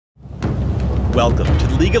Welcome to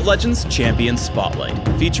the League of Legends Champion Spotlight,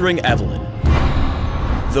 featuring Evelynn,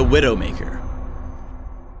 the Widowmaker.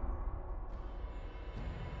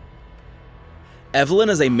 Evelynn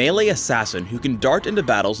is a melee assassin who can dart into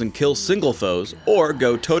battles and kill single foes, or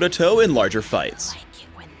go toe-to-toe in larger fights.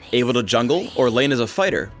 Able to jungle or lane as a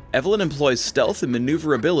fighter, Evelynn employs stealth and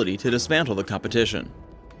maneuverability to dismantle the competition.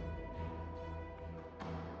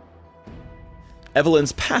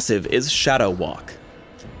 Evelyn's passive is Shadow Walk.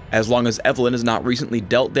 As long as Evelynn has not recently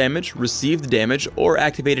dealt damage, received damage, or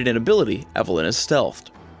activated an ability, Evelynn is stealthed.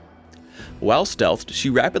 While stealthed, she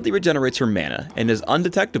rapidly regenerates her mana and is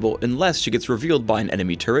undetectable unless she gets revealed by an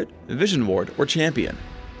enemy turret, vision ward, or champion.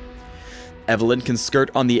 Evelynn can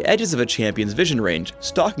skirt on the edges of a champion's vision range,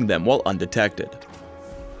 stalking them while undetected.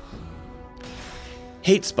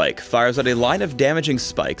 Hate Spike fires out a line of damaging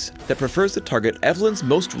spikes that prefers to target Evelynn's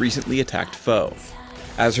most recently attacked foe.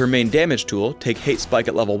 As her main damage tool, take Hate Spike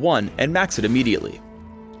at level 1 and max it immediately.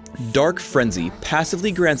 Dark Frenzy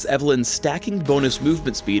passively grants Evelynn stacking bonus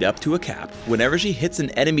movement speed up to a cap whenever she hits an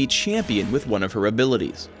enemy champion with one of her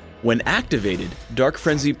abilities. When activated, Dark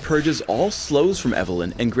Frenzy purges all slows from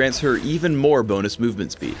Evelynn and grants her even more bonus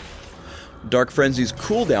movement speed. Dark Frenzy's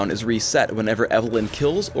cooldown is reset whenever Evelynn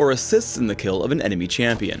kills or assists in the kill of an enemy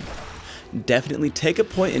champion. Definitely take a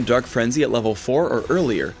point in Dark Frenzy at level 4 or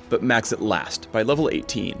earlier, but max it last, by level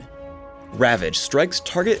 18. Ravage strikes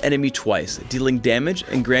target enemy twice, dealing damage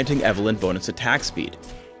and granting Evelynn bonus attack speed.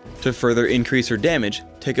 To further increase her damage,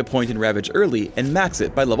 take a point in Ravage early and max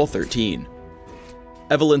it by level 13.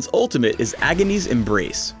 Evelynn's ultimate is Agony's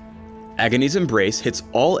Embrace. Agony's Embrace hits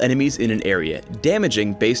all enemies in an area,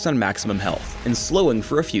 damaging based on maximum health, and slowing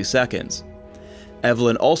for a few seconds.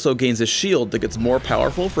 Evelynn also gains a shield that gets more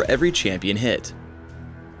powerful for every champion hit.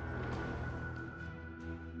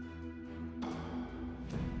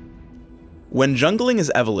 When jungling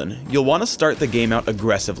as Evelynn, you'll want to start the game out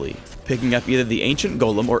aggressively, picking up either the Ancient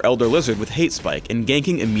Golem or Elder Lizard with Hate Spike and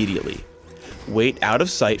ganking immediately. Wait out of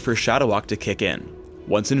sight for Shadow Walk to kick in.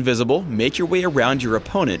 Once invisible, make your way around your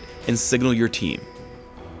opponent and signal your team.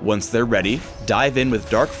 Once they're ready, dive in with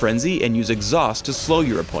Dark Frenzy and use Exhaust to slow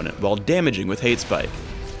your opponent while damaging with Hate Spike.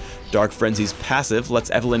 Dark Frenzy's passive lets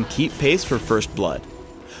Evelynn keep pace for first blood.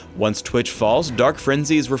 Once Twitch falls, Dark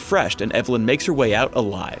Frenzy is refreshed and Evelynn makes her way out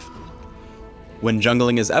alive. When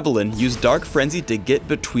jungling as Evelynn, use Dark Frenzy to get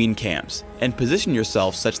between camps, and position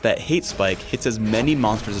yourself such that Hate Spike hits as many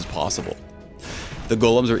monsters as possible. The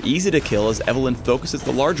golems are easy to kill as Evelynn focuses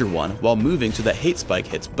the larger one while moving so that Hate Spike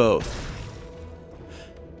hits both.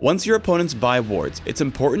 Once your opponents buy wards, it's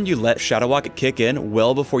important you let Shadow Walk kick in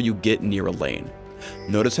well before you get near a lane.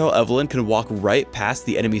 Notice how Evelynn can walk right past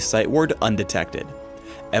the enemy sight ward undetected.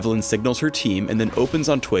 Evelynn signals her team and then opens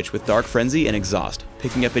on Twitch with Dark Frenzy and Exhaust,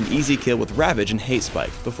 picking up an easy kill with Ravage and Hate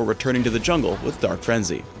Spike before returning to the jungle with Dark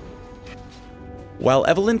Frenzy. While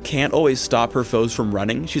Evelynn can't always stop her foes from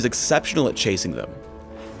running, she's exceptional at chasing them.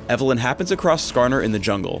 Evelynn happens across Skarner in the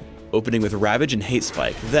jungle, opening with Ravage and Hate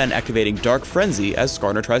Spike, then activating Dark Frenzy as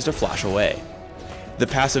Skarner tries to flash away. The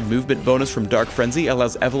passive movement bonus from Dark Frenzy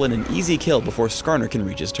allows Evelynn an easy kill before Skarner can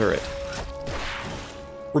reach his turret.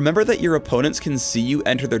 Remember that your opponents can see you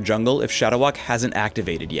enter their jungle if Shadow Walk hasn't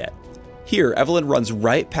activated yet. Here, Evelynn runs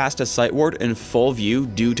right past a sight ward in full view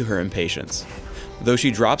due to her impatience. Though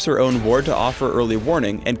she drops her own ward to offer early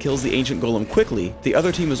warning and kills the Ancient Golem quickly, the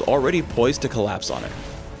other team is already poised to collapse on her.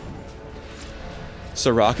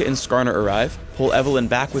 Soraka and Skarner arrive, pull Evelynn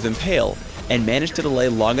back with Impale, and manage to delay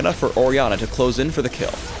long enough for Orianna to close in for the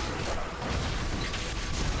kill.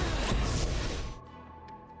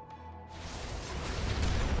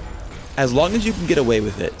 As long as you can get away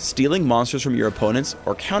with it, stealing monsters from your opponents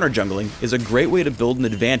or counter-jungling is a great way to build an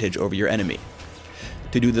advantage over your enemy.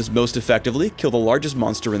 To do this most effectively, kill the largest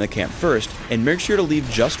monster in the camp first, and make sure to leave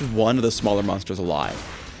just one of the smaller monsters alive.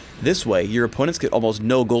 This way, your opponents get almost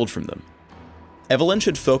no gold from them. Evelynn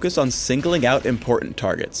should focus on singling out important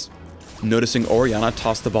targets. Noticing Orianna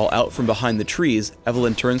toss the ball out from behind the trees,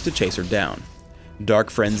 Evelynn turns to chase her down. Dark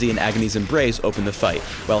Frenzy and Agony's Embrace open the fight,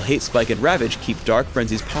 while Hate Spike and Ravage keep Dark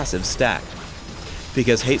Frenzy's passive stacked.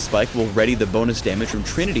 Because Hate Spike will ready the bonus damage from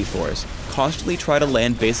Trinity Force, constantly try to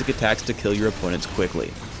land basic attacks to kill your opponents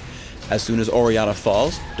quickly. As soon as Orianna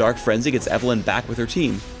falls, Dark Frenzy gets Evelynn back with her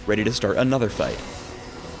team, ready to start another fight.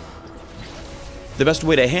 The best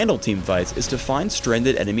way to handle team fights is to find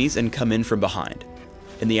stranded enemies and come in from behind.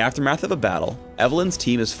 In the aftermath of a battle, Evelynn's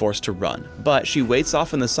team is forced to run, but she waits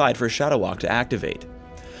off on the side for Shadow Walk to activate.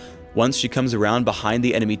 Once she comes around behind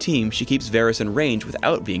the enemy team, she keeps Varus in range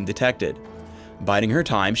without being detected. Biding her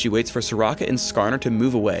time, she waits for Soraka and Skarner to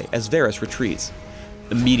move away as Varus retreats.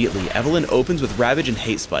 Immediately, Evelynn opens with Ravage and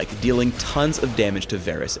Hate Spike, dealing tons of damage to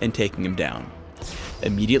Varus and taking him down.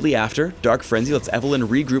 Immediately after, Dark Frenzy lets Evelynn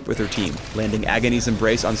regroup with her team, landing Agony's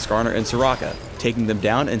Embrace on Skarner and Soraka, taking them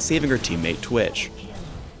down and saving her teammate Twitch.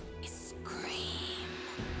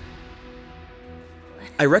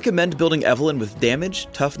 I recommend building Evelynn with damage,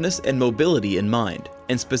 toughness, and mobility in mind,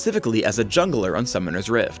 and specifically as a jungler on Summoner's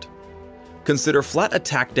Rift. Consider flat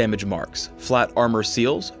attack damage marks, flat armor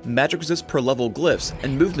seals, magic resist per level glyphs,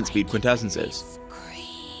 and movement speed quintessences.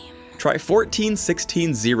 Try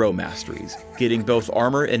 14-16-0 masteries, getting both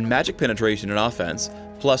armor and magic penetration in offense,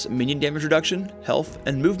 plus minion damage reduction, health,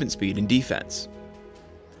 and movement speed in defense.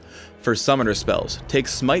 For summoner spells, take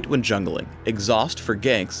Smite when jungling, Exhaust for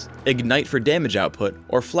ganks, Ignite for damage output,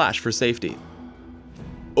 or Flash for safety.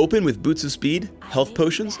 Open with Boots of Speed, Health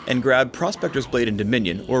Potions, and grab Prospector's Blade in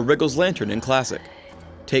Dominion or Wriggle's Lantern in Classic.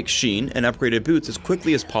 Take Sheen and upgraded boots as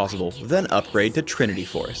quickly as possible, then upgrade to Trinity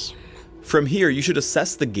Force. From here, you should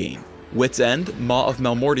assess the game. Wit's End, Maw of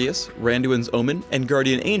Malmortius, Randuin's Omen, and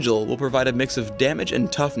Guardian Angel will provide a mix of damage and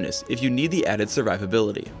toughness if you need the added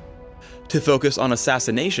survivability. To focus on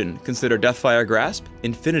assassination, consider Deathfire Grasp,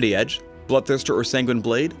 Infinity Edge, Bloodthirster or Sanguine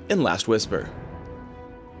Blade, and Last Whisper.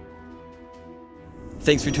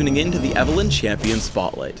 Thanks for tuning in to the Evelynn Champion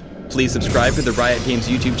Spotlight. Please subscribe to the Riot Games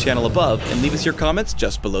YouTube channel above and leave us your comments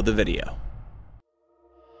just below the video.